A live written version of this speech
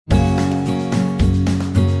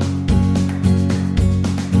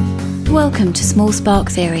Welcome to Small Spark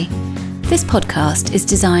Theory. This podcast is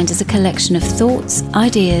designed as a collection of thoughts,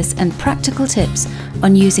 ideas, and practical tips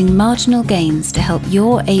on using marginal gains to help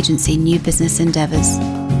your agency new business endeavours.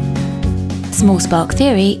 Small Spark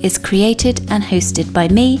Theory is created and hosted by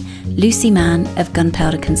me, Lucy Mann of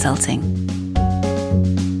Gunpowder Consulting.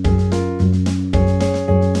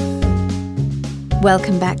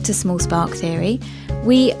 Welcome back to Small Spark Theory.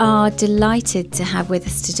 We are delighted to have with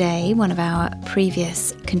us today one of our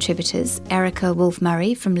previous contributors, Erica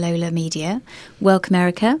Wolfe-Murray from Lola Media. Welcome,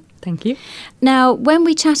 Erica. Thank you. Now, when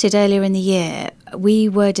we chatted earlier in the year, we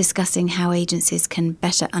were discussing how agencies can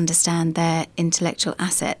better understand their intellectual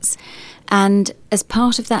assets. And as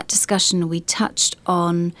part of that discussion, we touched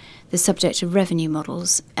on the subject of revenue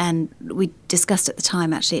models. And we discussed at the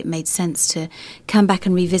time, actually, it made sense to come back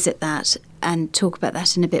and revisit that and talk about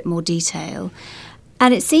that in a bit more detail.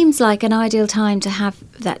 And it seems like an ideal time to have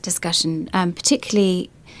that discussion, particularly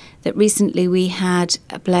that recently we had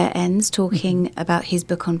Blair Enns talking about his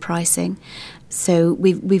book on pricing. So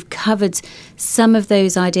we've covered some of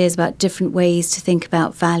those ideas about different ways to think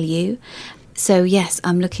about value. So yes,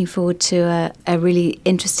 I'm looking forward to a really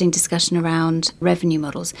interesting discussion around revenue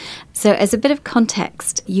models. So as a bit of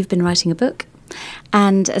context, you've been writing a book,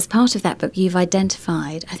 and as part of that book, you've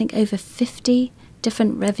identified, I think, over 50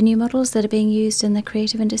 different revenue models that are being used in the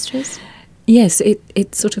creative industries? Yes,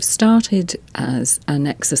 it sort of started as an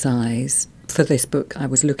exercise. For this book, I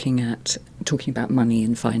was looking at talking about money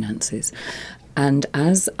and finances. And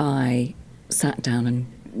as I sat down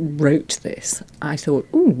and wrote this, I thought,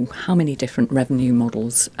 how many different revenue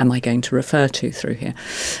models am I going to refer to through here?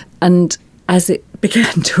 And as it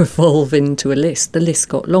began to evolve into a list, the list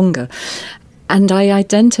got longer. And I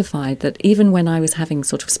identified that even when I was having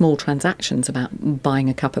sort of small transactions about buying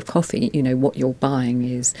a cup of coffee, what you're buying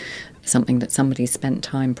is something that somebody spent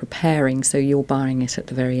time preparing, so you're buying it at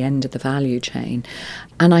the very end of the value chain.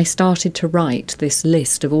 And I started to write this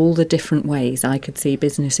list of all the different ways I could see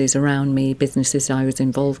businesses around me, businesses I was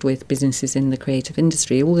involved with, businesses in the creative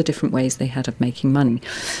industry, all the different ways they had of making money.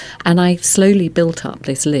 And I slowly built up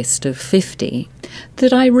this list of 50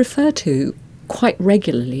 that I refer to quite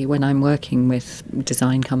regularly when I'm working with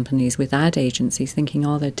design companies, with ad agencies, thinking,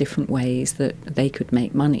 are there different ways that they could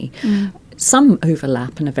make money? Some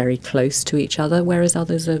overlap and are very close to each other, whereas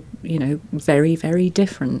others are, very, very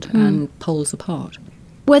different and poles apart.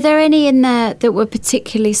 Were there any in there that were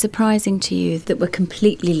particularly surprising to you, that were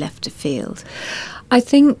completely left of field? I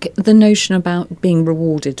think the notion about being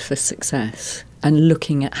rewarded for success and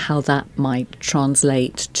looking at how that might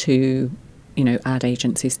translate to ad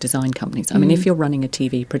agencies, design companies. I mean, if you're running a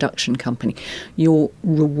TV production company, your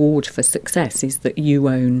reward for success is that you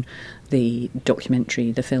own the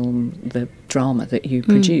documentary, the film, the drama that you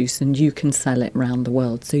produce, and you can sell it around the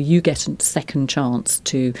world. So you get a second chance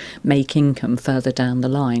to make income further down the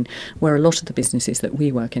line, where a lot of the businesses that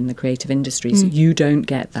we work in, the creative industries, you don't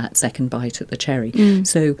get that second bite at the cherry.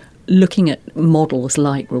 So looking at models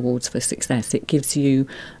like rewards for success, it gives you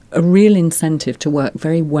a real incentive to work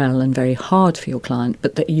very well and very hard for your client,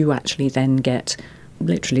 but that you actually then get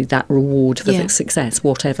literally that reward for the success,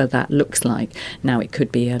 whatever that looks like. Now, it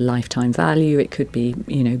could be a lifetime value, it could be,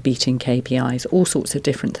 beating KPIs, all sorts of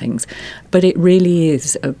different things. But it really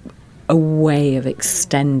is a way of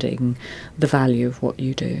extending the value of what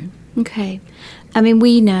you do. Okay. I mean,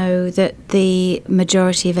 we know that the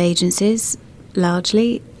majority of agencies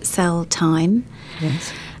largely sell time.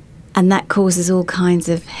 Yes. And that causes all kinds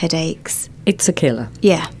of headaches. It's a killer.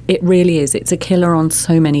 Yeah. It really is. It's a killer on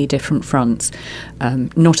so many different fronts.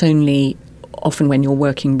 Not only often when you're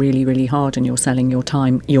working really, really hard and you're selling your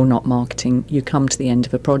time, you're not marketing. You come to the end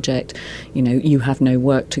of a project, you have no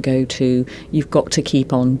work to go to. You've got to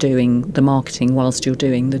keep on doing the marketing whilst you're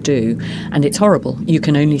doing the do. And it's horrible. You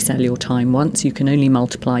can only sell your time once. You can only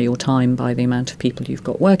multiply your time by the amount of people you've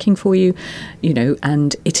got working for you,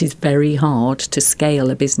 and it is very hard to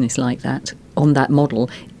scale a business like that on that model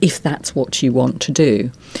if that's what you want to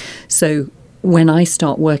do. So when I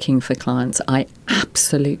start working for clients, I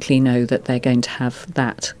absolutely know that they're going to have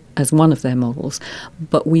that as one of their models,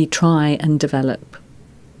 but we try and develop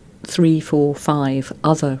 3, 4, 5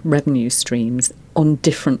 other revenue streams on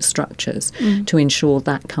different structures to ensure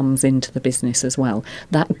that comes into the business as well.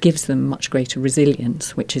 That gives them much greater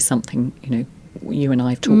resilience, which is something, you and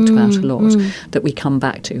I have talked about a lot, that we come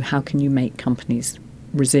back to. How can you make companies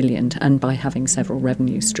resilient? And by having several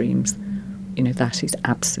revenue streams, that is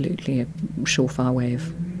absolutely a surefire way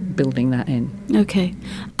of building that in. Okay.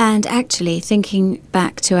 And actually, thinking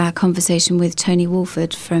back to our conversation with Tony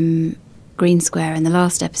Walford from Green Square in the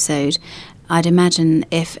last episode, I'd imagine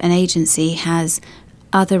if an agency has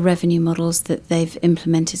other revenue models that they've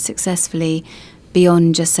implemented successfully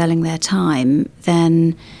beyond just selling their time,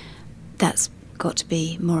 then that's got to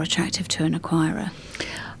be more attractive to an acquirer.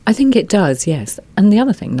 I think it does, yes. And the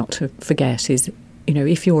other thing not to forget is,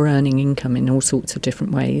 if you're earning income in all sorts of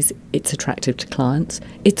different ways, it's attractive to clients.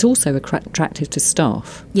 It's also attractive to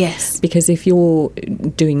staff. Yes. Because if you're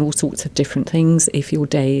doing all sorts of different things, if your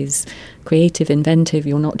day is creative, inventive,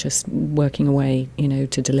 you're not just working away,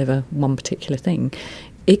 to deliver one particular thing,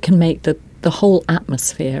 it can make the whole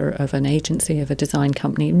atmosphere of an agency, of a design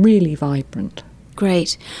company, really vibrant.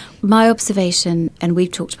 Great. My observation, and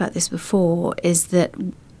we've talked about this before, is that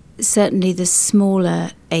certainly the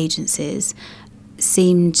smaller agencies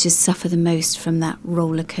seem to suffer the most from that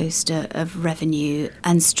roller coaster of revenue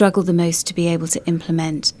and struggle the most to be able to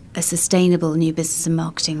implement a sustainable new business and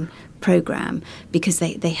marketing program because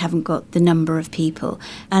they haven't got the number of people.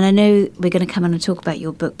 And I know we're going to come on and talk about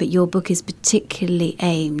your book, but your book is particularly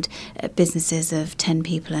aimed at businesses of 10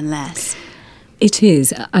 people and less. It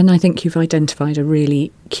is, and I think you've identified a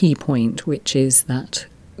really key point, which is that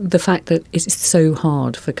the fact that it's so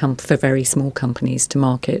hard for very small companies to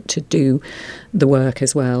market, to do the work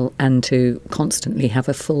as well, and to constantly have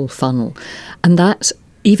a full funnel. And that,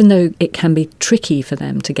 even though it can be tricky for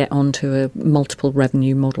them to get onto a multiple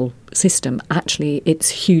revenue model system, actually it's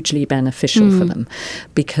hugely beneficial for them,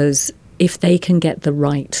 because if they can get the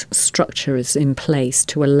right structures in place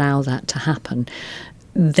to allow that to happen,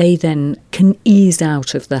 they then can ease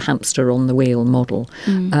out of the hamster on the wheel model.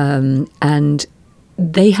 And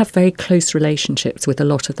they have very close relationships with a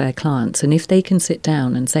lot of their clients. And if they can sit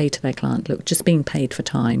down and say to their client, look, just being paid for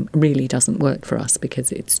time really doesn't work for us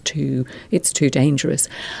because it's too dangerous.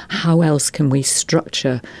 How else can we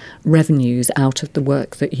structure revenues out of the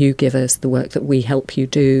work that you give us, the work that we help you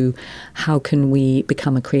do? How can we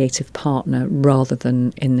become a creative partner rather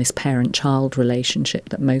than in this parent-child relationship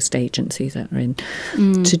that most agencies are in,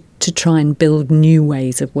 to try and build new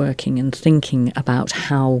ways of working and thinking about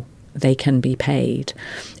how they can be paid?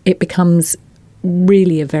 It becomes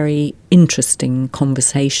really a very interesting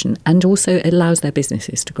conversation, and also it allows their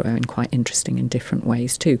businesses to grow in quite interesting and different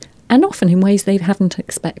ways too, and often in ways they haven't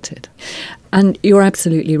expected. And you're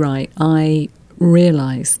absolutely right. I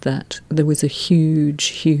realised that there was a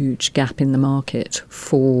huge gap in the market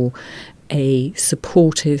for a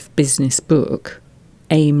supportive business book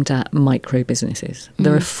aimed at micro businesses.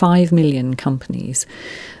 There are 5 million companies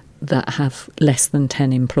that have less than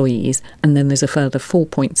 10 employees, and then there's a further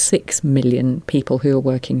 4.6 million people who are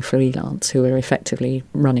working freelance, who are effectively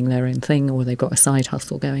running their own thing, or they've got a side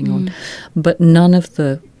hustle going on. But none of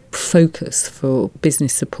the focus for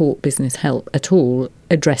business support, business help at all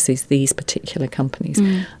addresses these particular companies.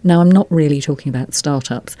 Now, I'm not really talking about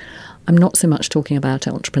startups. I'm not so much talking about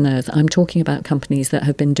entrepreneurs. I'm talking about companies that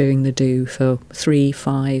have been doing the do for 3,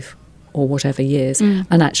 5 or whatever years,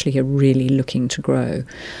 and actually are really looking to grow.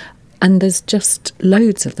 And there's just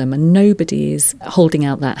loads of them, and nobody is holding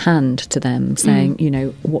out that hand to them saying,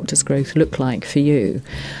 what does growth look like for you?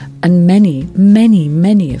 And many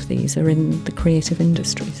of these are in the creative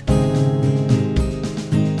industries.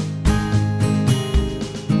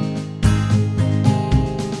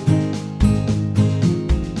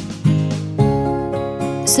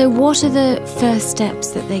 So what are the first steps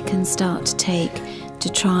that they can start to take to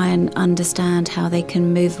try and understand how they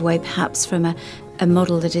can move away perhaps from a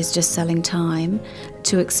model that is just selling time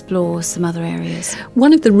to explore some other areas?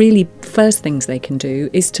 One of the really first things they can do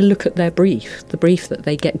is to look at their brief, the brief that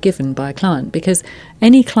they get given by a client, because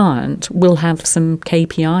any client will have some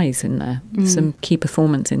KPIs in there, some key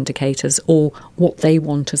performance indicators, or what they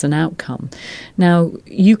want as an outcome. Now,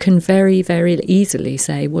 you can very, very easily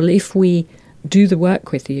say, well, if we do the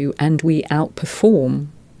work with you and we outperform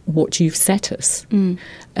what you've set us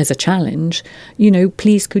as a challenge,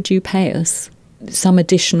 please could you pay us some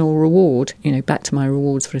additional reward, back to my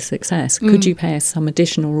rewards for success. Could you pay us some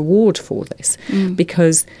additional reward for this?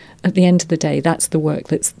 Because at the end of the day, that's the work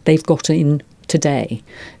they've got in today.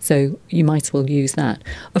 So you might as well use that.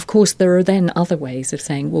 Of course, there are then other ways of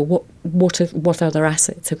saying, well, what other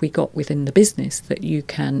assets have we got within the business that you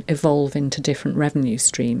can evolve into different revenue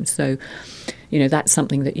streams? So, that's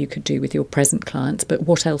something that you could do with your present clients, but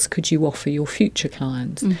what else could you offer your future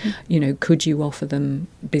clients? Could you offer them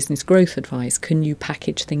business growth advice? Can you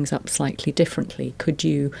package things up slightly differently? Could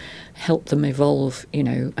you help them evolve,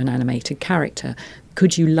 an animated character?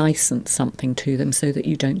 Could you license something to them so that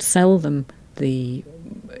you don't sell them the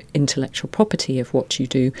intellectual property of what you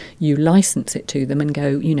do, you license it to them and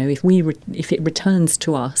go, if it returns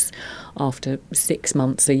to us after 6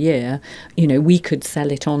 months, a year, we could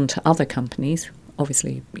sell it on to other companies,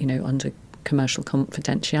 obviously, under commercial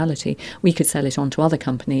confidentiality, we could sell it on to other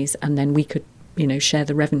companies, and then we could, share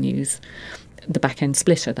the revenues, the back-end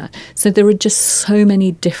split of that. So there are just so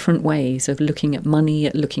many different ways of looking at money,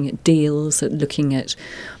 at looking at deals, at looking at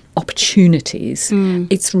opportunities.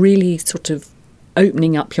 It's really sort of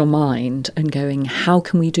opening up your mind and going, how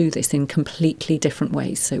can we do this in completely different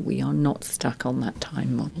ways so we are not stuck on that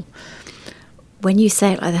time model? When you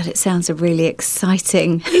say it like that, it sounds a really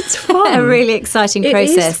exciting... It's fun. A really exciting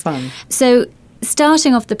process. It is fun. So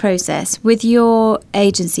starting off the process with your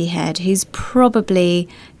agency head, who's probably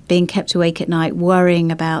being kept awake at night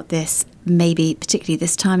worrying about this, maybe particularly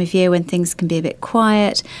this time of year when things can be a bit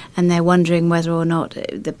quiet and they're wondering whether or not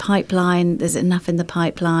there's enough in the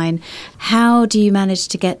pipeline. How do you manage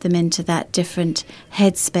to get them into that different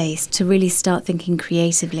headspace to really start thinking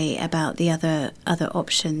creatively about the other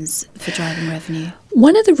options for driving revenue?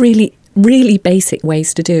 One of the really basic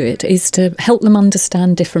ways to do it is to help them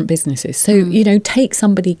understand different businesses. So, take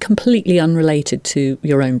somebody completely unrelated to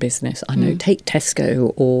your own business. I know, take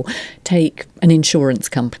Tesco or take an insurance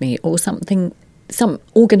company or some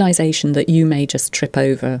organisation that you may just trip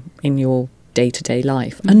over in your day-to-day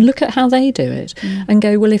life, and look at how they do it and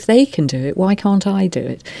go, well, if they can do it, why can't I do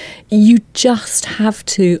it? You just have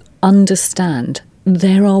to understand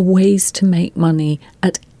there are ways to make money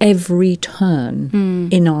at every turn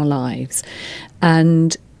in our lives,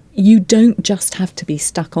 and you don't just have to be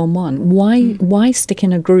stuck on one. Why stick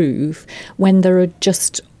in a groove when there are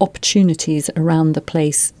just opportunities around the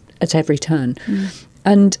place at every turn?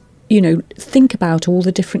 And think about all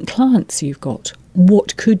the different clients you've got.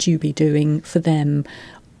 What could you be doing for them?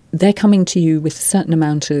 They're coming to you with a certain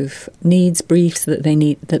amount of needs, briefs that they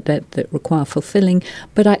need, that require fulfilling.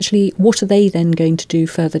 But actually, what are they then going to do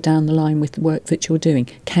further down the line with the work that you're doing?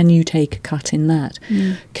 Can you take a cut in that?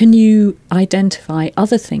 Can you identify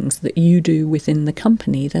other things that you do within the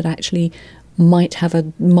company that actually might have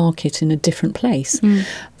a market in a different place?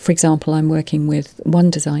 For example, I'm working with one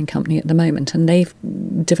design company at the moment, and they've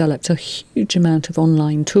developed a huge amount of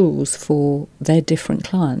online tools for their different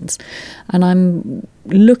clients, and I'm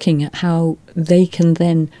looking at how they can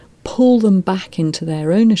then pull them back into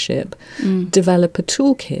their ownership, develop a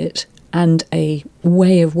toolkit and a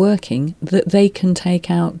way of working that they can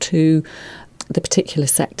take out to the particular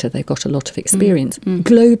sector they've got a lot of experience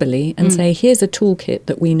globally, and say, here's a toolkit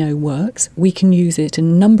that we know works. We can use it in a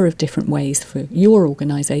number of different ways for your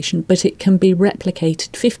organisation, but it can be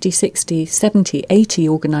replicated 50, 60, 70, 80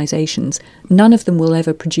 organisations. None of them will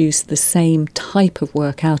ever produce the same type of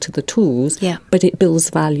work out of the tools, but it builds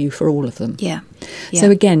value for all of them. So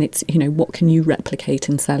again, it's, what can you replicate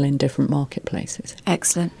and sell in different marketplaces?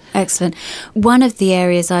 Excellent. One of the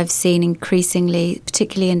areas I've seen increasingly,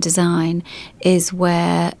 particularly in design, is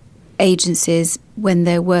where agencies, when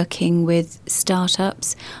they're working with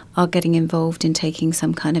startups, are getting involved in taking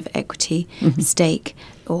some kind of equity stake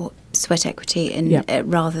or sweat equity in,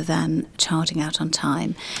 rather than charging out on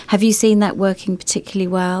time. Have you seen that working particularly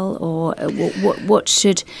well, or what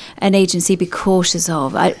should an agency be cautious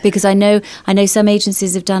of? Because I know some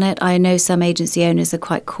agencies have done it. I know some agency owners are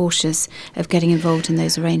quite cautious of getting involved in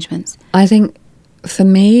those arrangements. I think for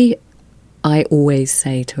me, I always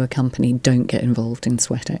say to a company, don't get involved in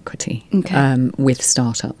sweat equity with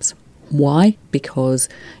startups. Why? Because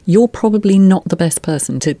you're probably not the best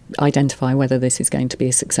person to identify whether this is going to be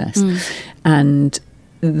a success. And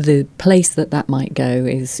the place that might go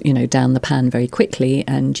is, down the pan very quickly,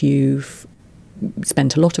 and you've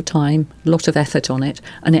spent a lot of time, a lot of effort on it,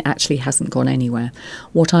 and it actually hasn't gone anywhere.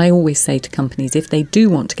 What I always say to companies, if they do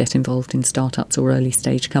want to get involved in startups or early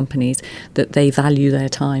stage companies, that they value their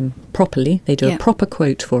time properly, they do a proper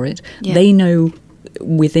quote for it, they know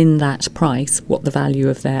within that price what the value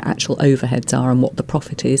of their actual overheads are and what the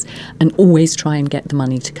profit is, and always try and get the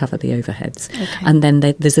money to cover the overheads. And then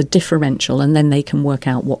there's a differential, and then they can work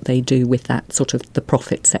out what they do with that sort of the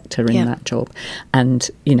profit sector in that job. And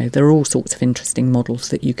there are all sorts of interesting models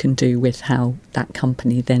that you can do with how that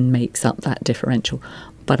company then makes up that differential.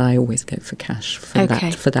 But I always go for cash for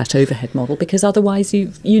that overhead model, because otherwise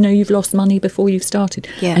you've lost money before you've started,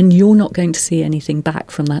 and you're not going to see anything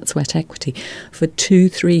back from that sweat equity for 2,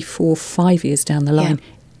 3, 4, 5 years down the line,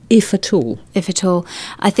 if at all. If at all,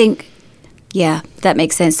 I think, that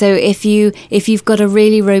makes sense. So if you've got a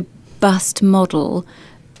really robust model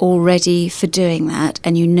already for doing that,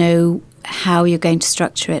 and how you're going to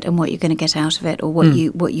structure it and what you're going to get out of it, or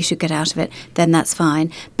what you should get out of it, then that's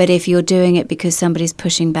fine. But if you're doing it because somebody's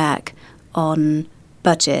pushing back on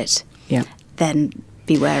budget, then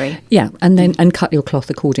be wary. And then and cut your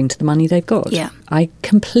cloth according to the money they've got. I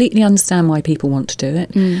completely understand why people want to do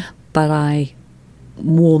it, but I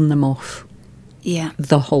warn them off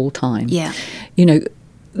the whole time. Yeah. You know,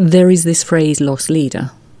 there is this phrase, loss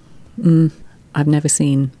leader. I've never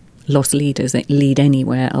seen loss leaders that lead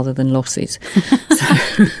anywhere other than losses.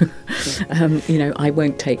 So, you know, I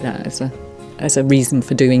won't take that as a reason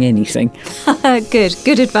for doing anything.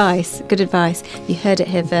 Good advice. Good advice. You heard it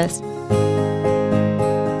here first.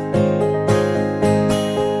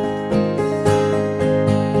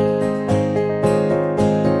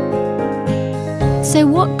 So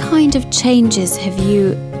what kind of changes have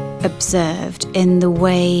you observed in the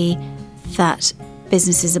way that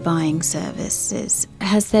businesses are buying services?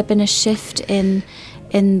 Has there been a shift in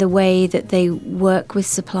the way that they work with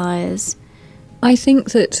suppliers? I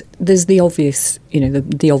think that there's the obvious, you know,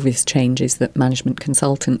 the obvious changes that management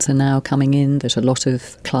consultants are now coming in, that a lot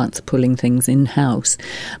of clients are pulling things in-house.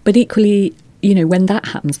 But equally, you know, when that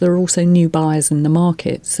happens, there are also new buyers in the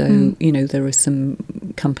market. So, you know, there are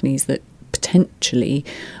some companies that potentially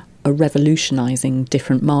are revolutionising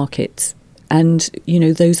different markets. And, you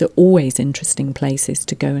know, those are always interesting places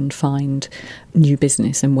to go and find new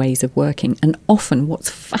business and ways of working. And often what's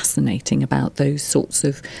fascinating about those sorts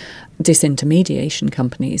of disintermediation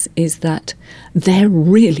companies is that they're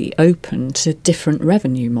really open to different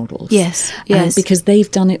revenue models. Yes. Because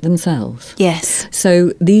they've done it themselves. Yes.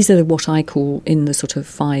 So these are what I call, in the sort of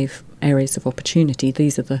 5 areas of opportunity,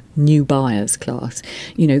 these are the new buyers class.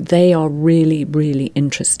 You know, they are really, really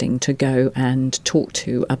interesting to go and talk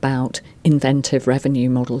to about inventive revenue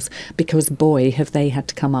models, because boy, have they had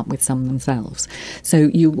to come up with some themselves. So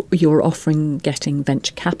you're often getting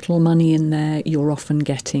venture capital money in there. You're often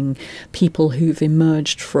getting people who've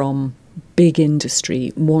emerged from big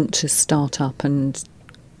industry, want to start up and,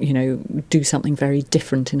 you know, do something very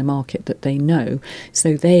different in a market that they know.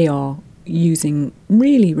 So they are using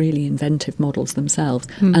really, really inventive models themselves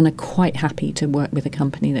and are quite happy to work with a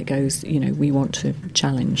company that goes, you know, we want to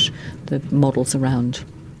challenge the models around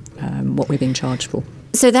what we're being charged for.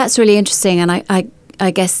 So that's really interesting. And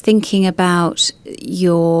I guess thinking about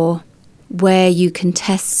where you can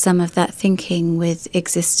test some of that thinking with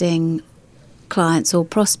existing clients or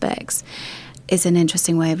prospects is an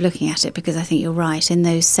interesting way of looking at it, because I think you're right. In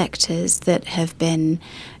those sectors that have been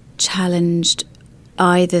challenged,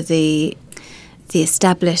 either the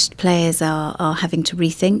established players are having to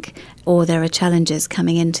rethink, or there are challengers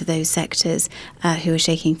coming into those sectors who are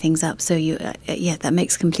shaking things up. So that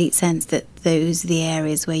makes complete sense that those are the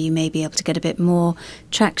areas where you may be able to get a bit more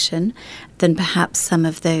traction than perhaps some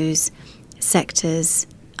of those sectors.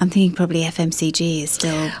 I'm thinking probably FMCG is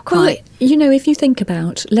still quite... Well, you know, if you think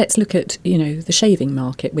about, let's look at, you know, the shaving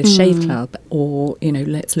market with Shave Club, or, you know,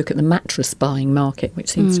 let's look at the mattress buying market, which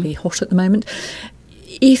seems to be hot at the moment.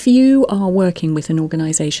 If you are working with an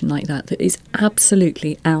organisation like that is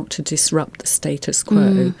absolutely out to disrupt the status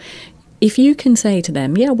quo, if you can say to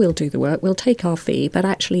them, yeah, we'll do the work, we'll take our fee, but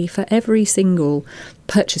actually for every single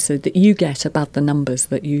purchaser that you get above the numbers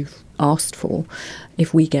that you've asked for,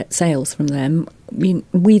 if we get sales from them,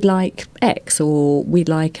 we'd like X, or we'd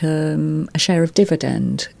like a share of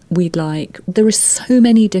dividend. There are so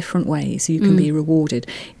many different ways you can be rewarded.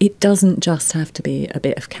 It doesn't just have to be a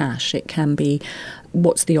bit of cash. It can be,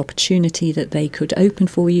 what's the opportunity that they could open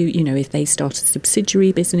for you? You know, if they start a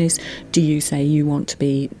subsidiary business, do you say you want to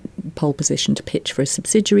be pole position to pitch for a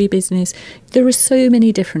subsidiary business? There are so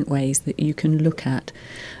many different ways that you can look at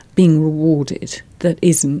being rewarded that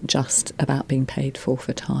isn't just about being paid for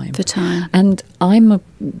time. And I'm a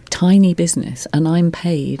tiny business and I'm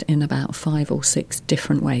paid in about 5 or 6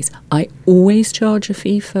 different ways. I always charge a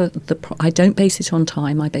fee for I don't base it on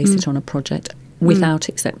time, I base it on a project. Without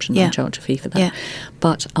exception, I charge a fee for that. Yeah.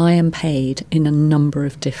 But I am paid in a number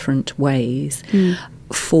of different ways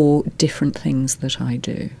for different things that I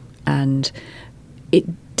do. And it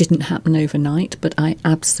didn't happen overnight, but I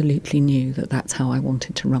absolutely knew that that's how I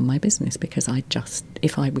wanted to run my business, because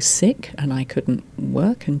if I was sick and I couldn't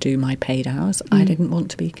work and do my paid hours, I didn't want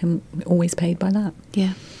to be always paid by that.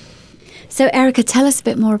 Yeah. So, Erica, tell us a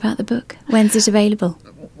bit more about the book. When's it available?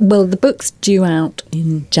 Well, the book's due out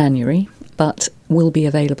in January, but will be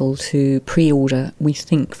available to pre-order, we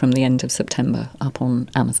think, from the end of September up on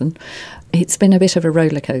Amazon. It's been a bit of a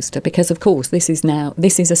roller coaster because, of course, this is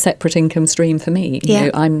a separate income stream for me. You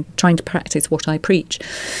know, I'm trying to practice what I preach.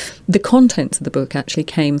 The contents of the book actually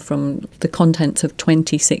came from the contents of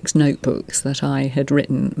 26 notebooks that I had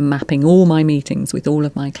written, mapping all my meetings with all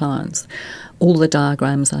of my clients, all the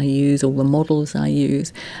diagrams I use, all the models I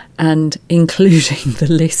use, and including the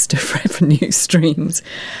list of revenue streams.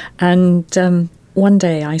 And one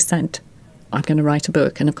day I said, I'm going to write a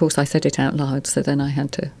book. And of course I said it out loud, so then I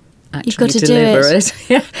had to actually to deliver do it.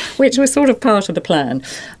 Yeah, which was sort of part of the plan.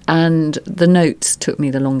 And the notes took me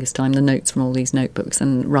the longest time, the notes from all these notebooks,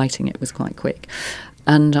 and writing it was quite quick.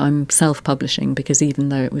 And I'm self-publishing because even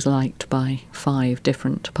though it was liked by 5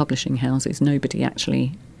 different publishing houses, nobody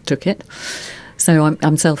actually took it. So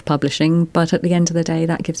I'm self-publishing, but at the end of the day,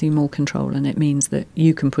 that gives you more control, and it means that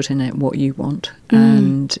you can put in it what you want,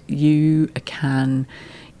 and you can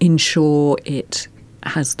ensure it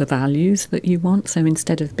has the values that you want. So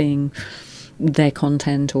instead of being their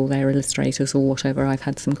content or their illustrators or whatever, I've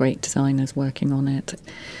had some great designers working on it.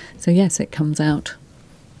 So yes, it comes out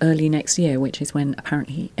early next year, which is when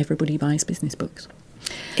apparently everybody buys business books.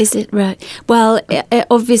 Is it right? Well,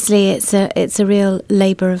 obviously it's a real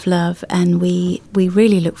labour of love, and we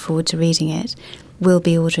really look forward to reading it. We'll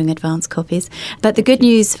be ordering advance copies. But the good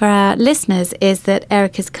news for our listeners is that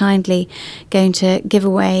Erica's kindly going to give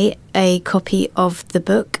away a copy of the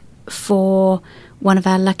book for one of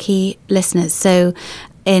our lucky listeners. So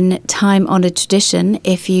in time-honoured tradition,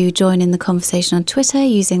 if you join in the conversation on Twitter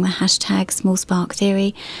using the hashtag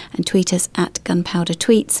 #SmallSparkTheory and tweet us at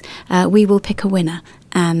GunpowderTweets, we will pick a winner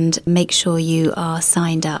and make sure you are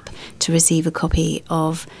signed up to receive a copy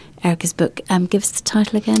of Erica's book. Give us the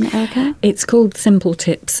title again, Erica. It's called Simple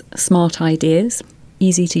Tips, Smart Ideas,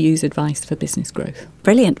 Easy to Use Advice for Business Growth.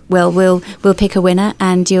 Brilliant. Well, we'll pick a winner,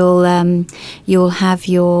 and you'll have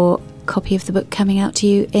your copy of the book coming out to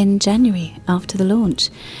you in January after the launch.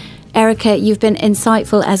 Erica, you've been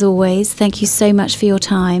insightful as always. Thank you so much for your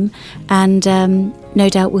time, and no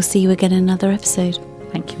doubt we'll see you again in another episode.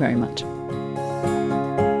 Thank you very much.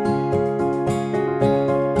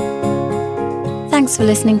 Thanks for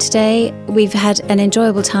listening today. We've had an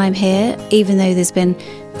enjoyable time here, even though there's been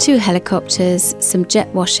 2 helicopters, some jet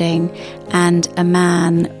washing, and a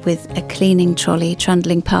man with a cleaning trolley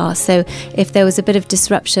trundling past. So if there was a bit of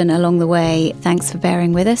disruption along the way, thanks for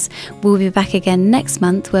bearing with us. We'll be back again next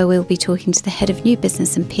month, where we'll be talking to the head of new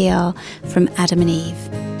business and PR from Adam and Eve.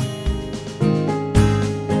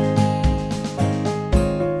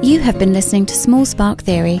 You have been listening to Small Spark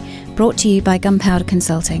Theory, brought to you by Gunpowder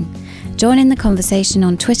Consulting. Join in the conversation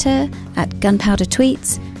on Twitter at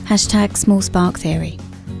GunpowderTweets, #SmallSparkTheory.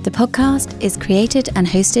 The podcast is created and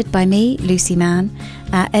hosted by me, Lucy Mann.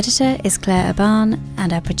 Our editor is Claire Aban,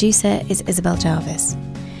 and our producer is Isabel Jarvis.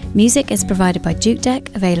 Music is provided by Duke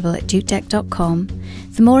Deck, available at dukedeck.com.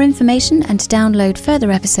 For more information and to download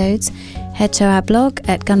further episodes, head to our blog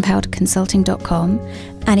at gunpowderconsulting.com.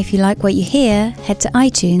 And if you like what you hear, head to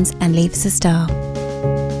iTunes and leave us a star.